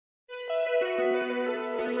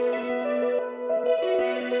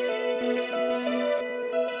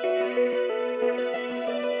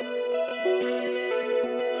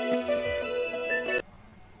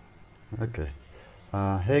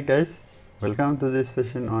Hey guys, welcome to this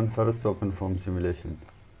session on first OpenFOAM simulation.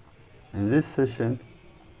 In this session,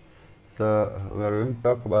 we are going to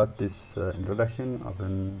talk about this introduction,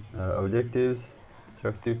 open objectives,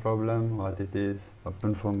 ShockTube problem, what it is,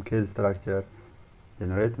 OpenFOAM case structure,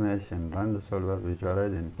 generate mesh and run the solver,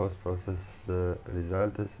 visualize and post-process the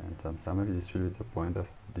results, and some summary. This will be the point of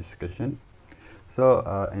discussion.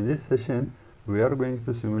 So in this session, we are going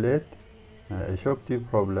to simulate a ShockTube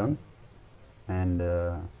problem and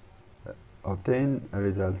obtain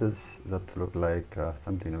results that look like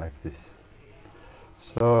something like this.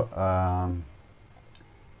 So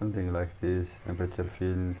something like this: temperature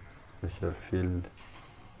field, pressure field.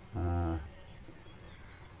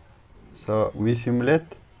 So we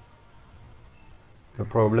simulate the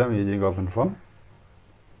problem using OpenFOAM.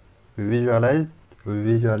 We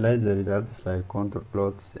visualize the results like contour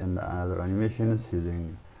plots and other animations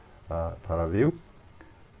using ParaView.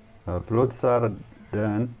 Plots are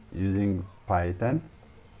done using Python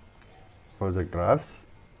for the graphs,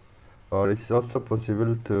 or it's also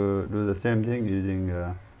possible to do the same thing using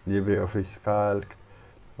LibreOffice Calc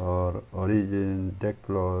or Origin,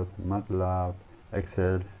 TechPlot, MATLAB,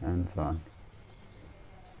 Excel, and so on.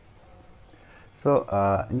 So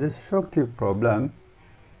in this ShockTube problem,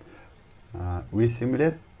 we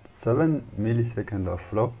simulate 7 milliseconds of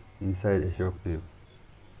flow inside a ShockTube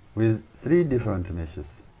with 3 different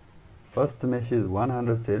meshes. First mesh is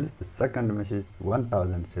 100 cells, the second mesh is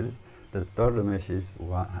 1000 cells, the third mesh is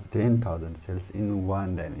 10,000 cells in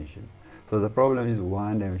one dimension. So the problem is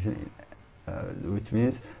one dimension, which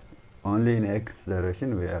means only in X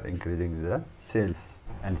direction we are increasing the cells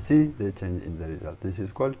and see the change in the result. This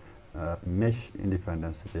is called mesh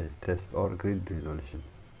independence test or grid resolution.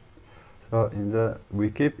 So we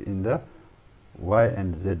keep in the Y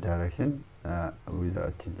and Z direction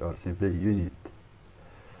without change, or simply unit.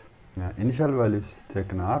 Initial values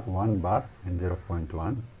taken are 1 bar and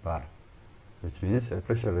 0.1 bar, which means a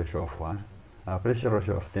pressure ratio of 1, a pressure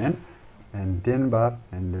ratio of 10, and 10 bar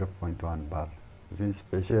and 0.1 bar, which means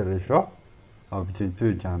pressure ratio of between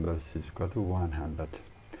 2 chambers is equal to 100.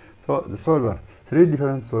 So the solver, 3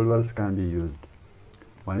 different solvers can be used.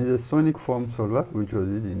 One is a sonic foam solver, which was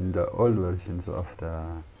used in the old versions of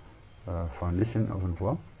the foundation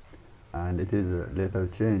OpenFOAM, and it is later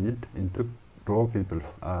changed into raw pimple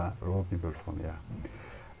foam,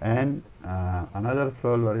 and another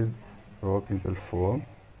solver is raw pimple foam,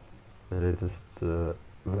 the latest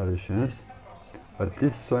versions, but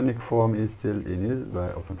this sonic foam is still in use by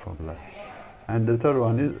OpenFOAM Plus, and the third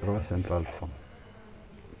one is raw central foam.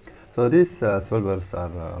 So these solvers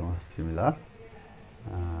are almost similar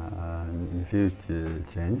in few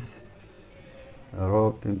changes.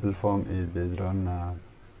 Raw pimple foam is based on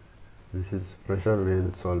this is pressure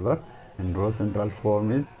based solver, and raw central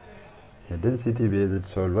foam is a density based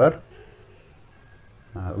solver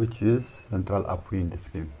which use central upwind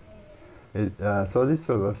scheme. So these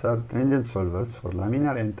solvers are transient solvers for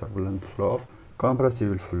laminar and turbulent flow of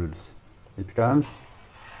compressible fluids.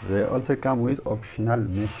 They also come with optional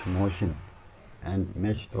mesh motion and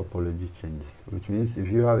mesh topology changes, which means if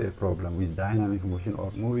you have a problem with dynamic motion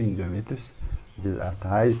or moving geometries which is at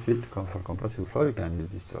high speed for compressible flow, you can use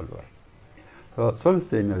this solver. So solves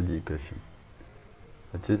the energy equation,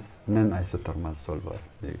 which is non-isothermal solver.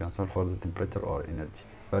 You can solve for the temperature or energy,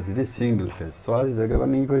 but it is single phase. So what is the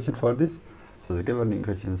governing equation for this? So the governing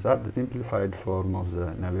equations are the simplified form of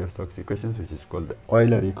the Navier-Stokes equations, which is called the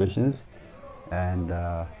Euler equations, and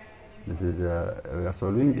this is we are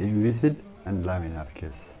solving in viscid and laminar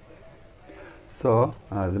case. So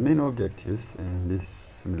the main objectives in this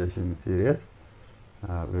simulation series,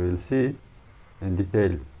 we will see in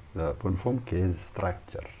detail the OpenFOAM case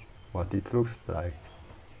structure, what it looks like.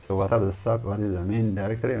 So what is the main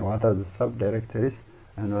directory, and what are the sub-directories,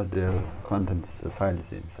 and what their contents, the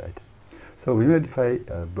files inside. So we modify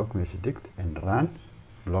block mesh dict and run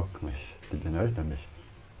block mesh to generate a mesh.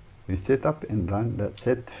 We set up and run the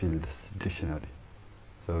set fields dictionary.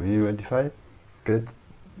 So we modify, create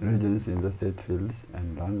regions in the set fields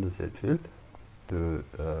and run the set field to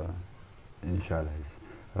initialize.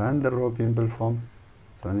 Run the raw pimple foam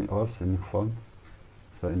or sonic foam.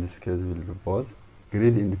 So in this case we will do both.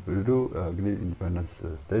 Grid independence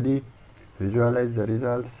study, visualize the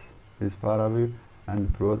results with ParaView,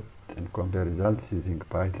 and plot and compare results using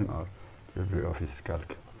Python or LibreOffice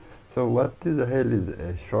Calc. So what the hell is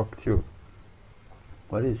a ShockTube?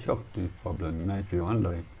 What is ShockTube problem, you might be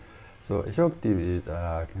wondering. So a ShockTube is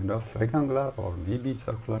a kind of rectangular or maybe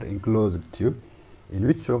circular enclosed tube in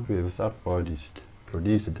which shock waves are produced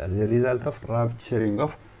as a result of rupturing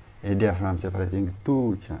of a diaphragm separating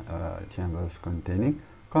two chambers containing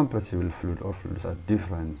compressible fluid or fluids at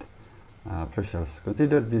different pressures.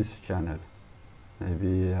 Consider this channel,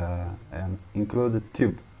 maybe an enclosed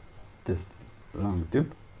tube, this long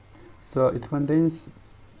tube. So it contains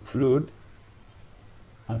fluid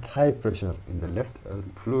at high pressure in the left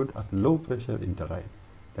and fluid at low pressure in the right.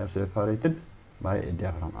 They are separated by a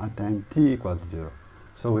diaphragm at time t equals 0.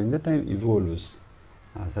 So when the time evolves,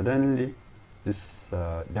 suddenly this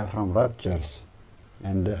diaphragm ruptures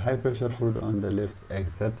and the high pressure fluid on the left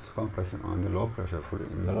exerts compression on the low pressure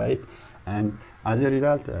fluid in the right, and as a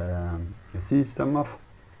result a system of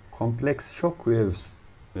complex shock waves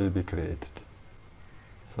will be created.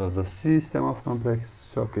 So the system of complex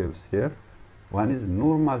shock waves here, one is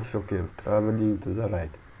normal shock wave traveling to the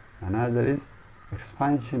right, another is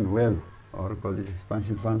expansion wave, or call this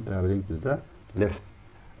expansion fan, traveling to the left,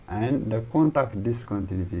 and the contact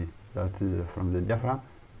discontinuity, that is from the diaphragm,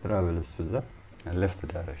 travels to the left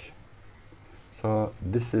direction. So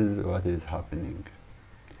this is what is happening.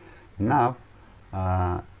 Now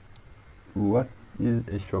what is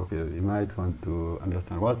a shock wave? You might want to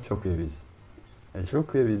understand what shock wave is. A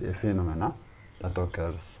shock wave is a phenomena that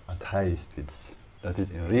occurs at high speeds, that is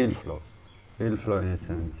in real flow. Real flow in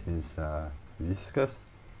essence is viscous,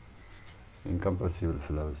 incompressible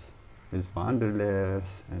flows with boundary layers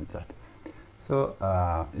and that. So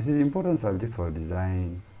this is important subject for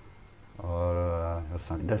design or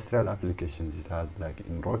some industrial applications. It has like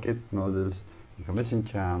in rocket nozzles, in combustion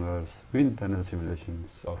chambers, wind tunnel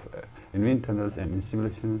simulations of in wind tunnels, and in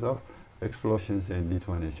simulations of explosions and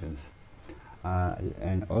detonations.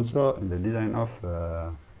 And also in the design of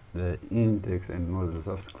the intakes and nozzles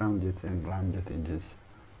of scramjets and ramjet engines,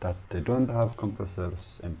 that they don't have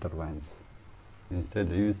compressors and turbines. Instead,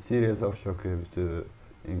 they use series of shock waves to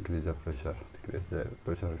increase the pressure, to create the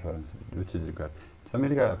pressure reference which is required. Some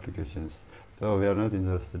medical applications. So we are not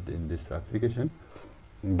interested in this application.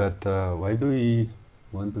 But why do we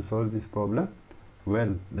want to solve this problem?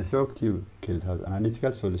 Well, the ShockTube kit has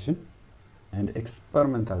analytical solution and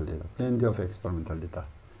experimental data, plenty of experimental data.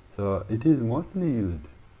 So it is mostly used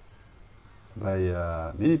by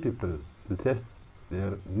many people to test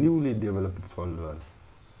their newly developed solvers.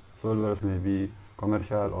 Solvers may be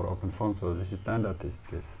commercial or OpenFOAM, so this is standard test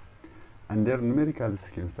case. And their numerical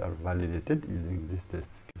schemes are validated using this test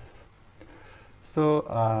case. So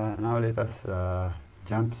now let us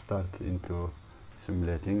jump start into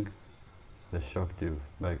simulating the ShockTube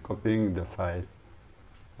by copying the file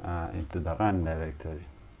into the run directory,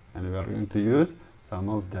 and we are going to use some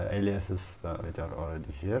of the aliases which are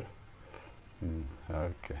already here.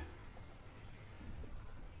 Okay,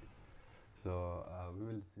 so we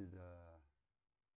will see